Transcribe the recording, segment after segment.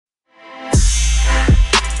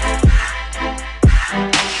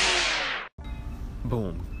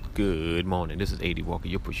Good morning. This is AD Walker,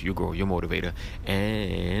 your pusher, your grower, your motivator,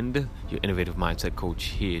 and your innovative mindset coach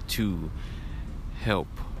here to help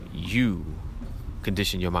you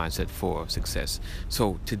condition your mindset for success.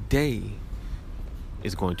 So today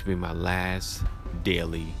is going to be my last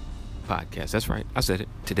daily podcast. That's right. I said it.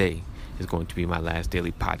 Today is going to be my last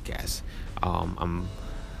daily podcast. I'm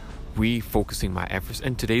refocusing my efforts,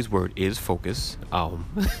 and today's word is focus.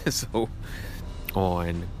 So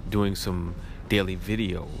on doing some daily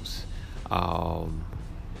videos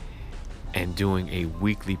and doing a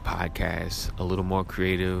weekly podcast, a little more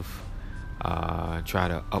creative, try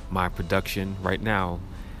to up my production. Right now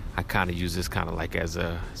I kind of use this kind of like as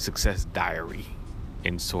a success diary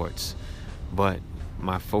in sorts, but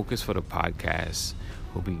my focus for the podcast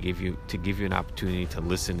will be give you an opportunity to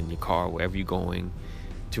listen in your car, wherever you're going,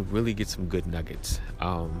 to really get some good nuggets.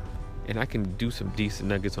 And I can do some decent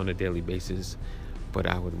nuggets on a daily basis, but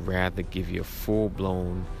I would rather give you a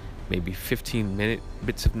full-blown, maybe 15-minute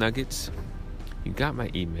bits of nuggets. You got my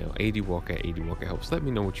email, adwalker@adwalkerhelps. Let me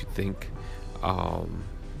know what you think.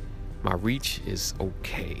 My reach is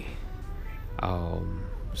okay.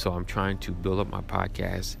 So I'm trying to build up my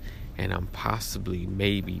podcast, and I'm probably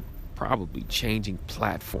changing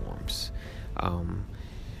platforms.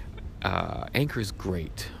 Anchor is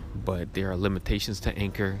great, but there are limitations to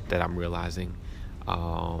Anchor that I'm realizing,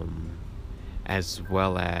 as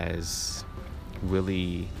well as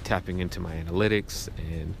really tapping into my analytics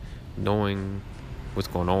and knowing what's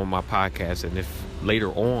going on with my podcast. And if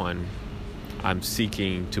later on I'm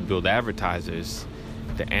seeking to build advertisers,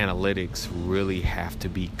 the analytics really have to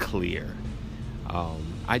be clear.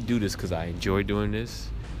 I do this because I enjoy doing this,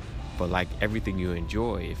 but like everything you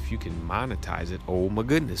enjoy, if you can monetize it, oh my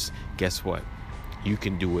goodness, guess what? You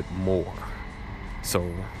can do it more.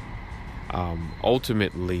 So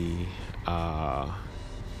ultimately,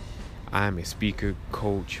 I'm a speaker,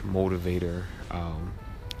 coach, motivator,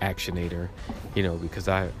 actionator, because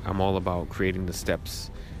I'm all about creating the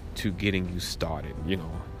steps to getting you started.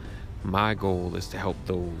 My goal is to help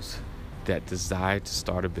those that desire to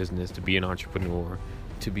start a business, to be an entrepreneur,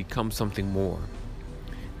 to become something more.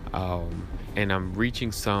 And I'm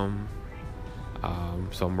reaching some,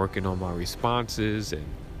 so I'm working on my responses and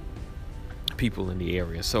people in the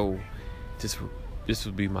area. So this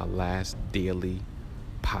will be my last daily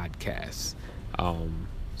podcast.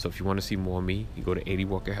 So if you want to see more of me, you go to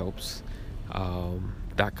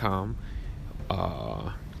adwalkerhelps.com.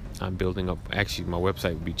 I'm building up, actually my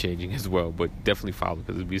website will be changing as well, but definitely follow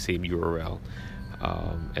because it'll be the same URL.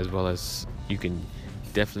 As well as you can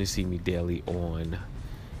definitely see me daily on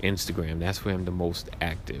Instagram. That's where I'm the most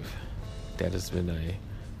active. That has been a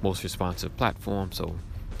most responsive platform. So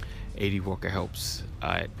AD Walker Helps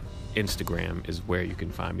at Instagram is where you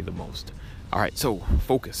can find me the most. All right, so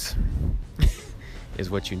focus is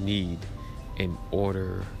what you need in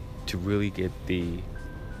order to really get the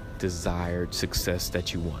desired success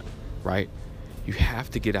that you want, right? You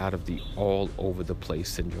have to get out of the all over the place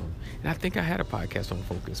syndrome. And I think I had a podcast on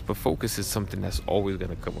focus, but focus is something that's always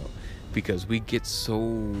going to come up because we get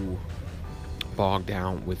so bogged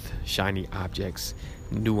down with shiny objects,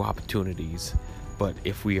 new opportunities. But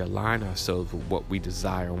if we align ourselves with what we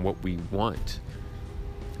desire and what we want,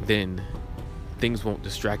 then things won't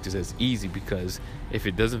distract us as easy, because if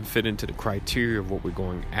it doesn't fit into the criteria of what we're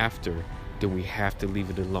going after, then we have to leave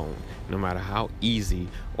it alone, no matter how easy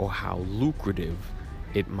or how lucrative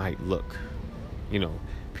it might look,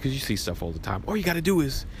 because you see stuff all the time. All you got to do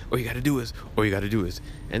is, all you got to do is, all you got to do is,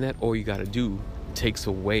 and that all you got to do takes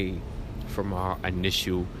away from our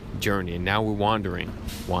initial journey. And now we're wandering,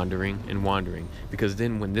 because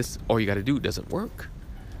then when this all you got to do doesn't work,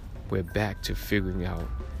 we're back to figuring out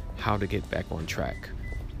how to get back on track.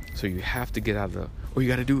 So you have to get out of the all you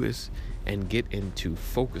got to do is and get into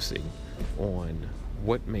focusing on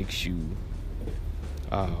what makes you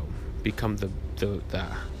become the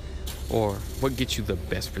or what gets you the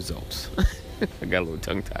best results. I got a little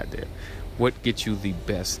tongue tied there. What gets you the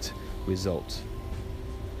best results?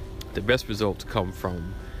 The best results come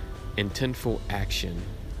from intentful action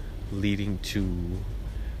leading to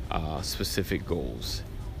specific goals.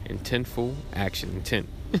 Intentful action,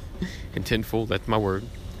 intentful, that's my word,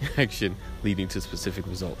 action leading to specific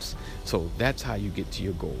results. So that's how you get to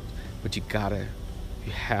your goal. But you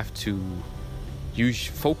have to use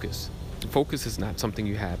focus. Focus is not something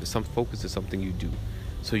you have. Focus is something you do.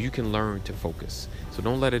 So you can learn to focus. So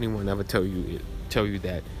don't let anyone ever tell you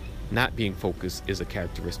that not being focused is a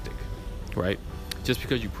characteristic, right? Just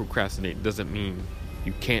because you procrastinate doesn't mean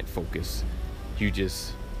you can't focus. You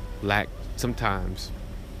just lack sometimes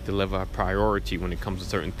the level of priority when it comes to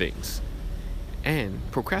certain things. And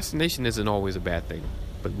procrastination isn't always a bad thing.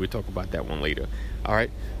 but we'll talk about that one later. All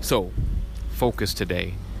right. So focus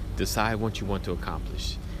today. Decide what you want to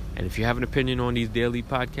accomplish. And if you have an opinion on these daily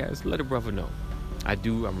podcasts, let a brother know.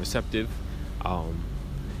 I'm receptive.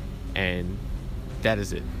 And that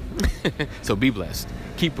is it. So be blessed.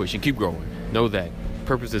 Keep pushing. Keep growing. Know that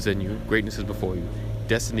purpose is in you. Greatness is before you.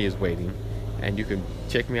 Destiny is waiting. And you can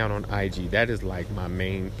check me out on IG. That is like my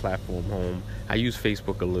main platform home. I use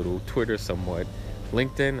Facebook a little, Twitter somewhat.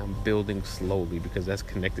 LinkedIn, I'm building slowly because that's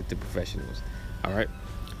connected to professionals. All right.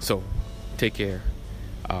 So take care.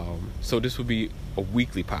 So this will be a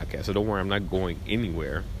weekly podcast. So don't worry, I'm not going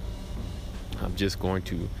anywhere. I'm just going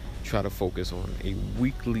to try to focus on a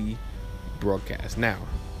weekly broadcast. Now,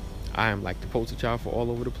 I am like the poster child for all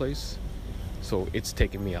over the place. So it's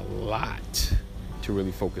taken me a lot to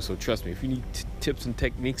really focus. So trust me, if you need tips and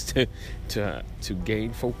techniques to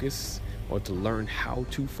gain focus or to learn how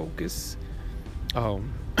to focus, I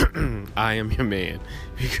am your man,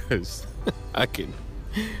 because I can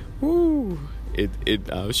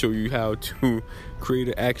I'll show you how to create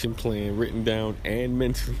an action plan written down and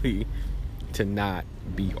mentally to not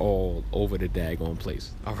be all over the daggone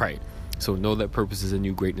place. All right. So know that purpose is in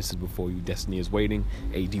you, greatness is before you, destiny is waiting.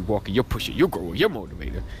 A.D. Walker, your pusher, your grower, your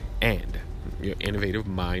motivator, and your innovative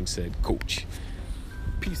mindset coach.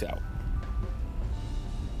 Peace out.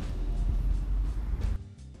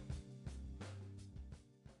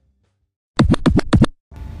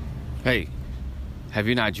 Hey, have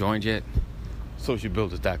you not joined yet?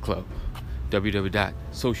 Socialbuilders.club.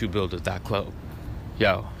 www.socialbuilders.club.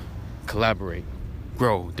 Yo, collaborate,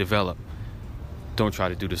 grow, develop. Don't try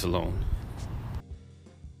to do this alone.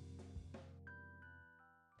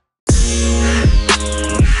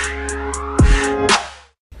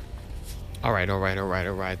 All right.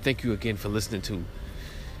 Thank you again for listening to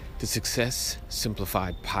the Success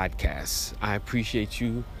Simplified podcast. I appreciate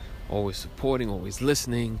you always supporting, always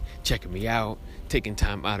listening, checking me out, taking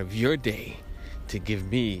time out of your day to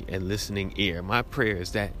give me a listening ear. My prayer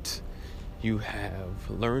is that you have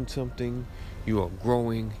learned something, you are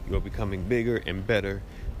growing, you are becoming bigger and better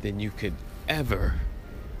than you could ever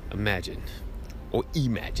imagine or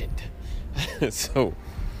imagined. So,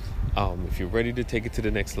 if you're ready to take it to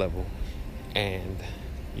the next level and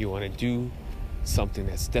you want to do something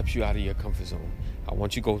that steps you out of your comfort zone, I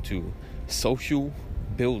want you to go to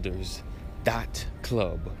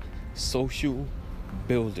socialbuilders.club.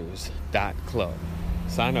 Socialbuilders.club.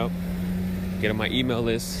 Sign up. Get on my email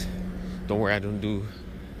list. Don't worry, I don't do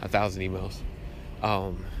 1,000 emails.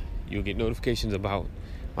 You'll get notifications about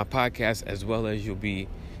my podcast, as well as you'll be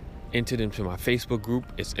entered into my Facebook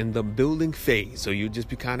group. It's in the building phase, so you'll just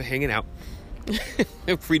be kind of hanging out.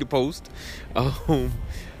 Free to post.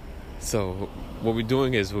 So what we're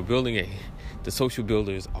doing is we're building the Social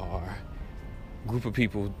Builders are a group of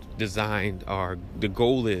people designed, the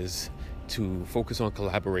goal is to focus on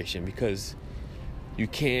collaboration, because you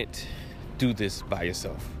can't do this by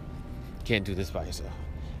yourself.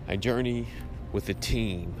 A journey with a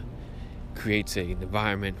team creates an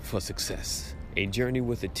environment for success. A journey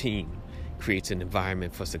with a team creates an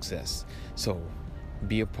environment for success. So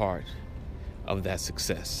be a part of that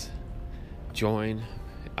success. Join.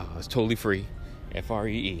 It's totally free.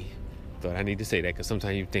 FREE. Thought I need to say that because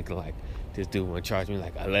sometimes you think like, this dude want to charge me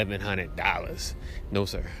like $1,100. No,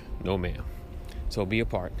 sir. No, ma'am. So be a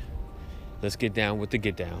part. Let's get down with the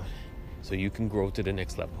get down so you can grow to the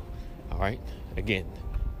next level. All right? Again,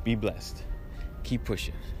 be blessed. Keep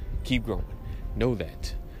pushing. Keep growing. Know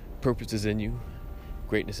that purpose is in you.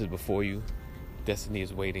 Greatness is before you. Destiny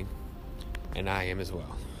is waiting. And I am as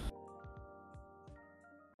well.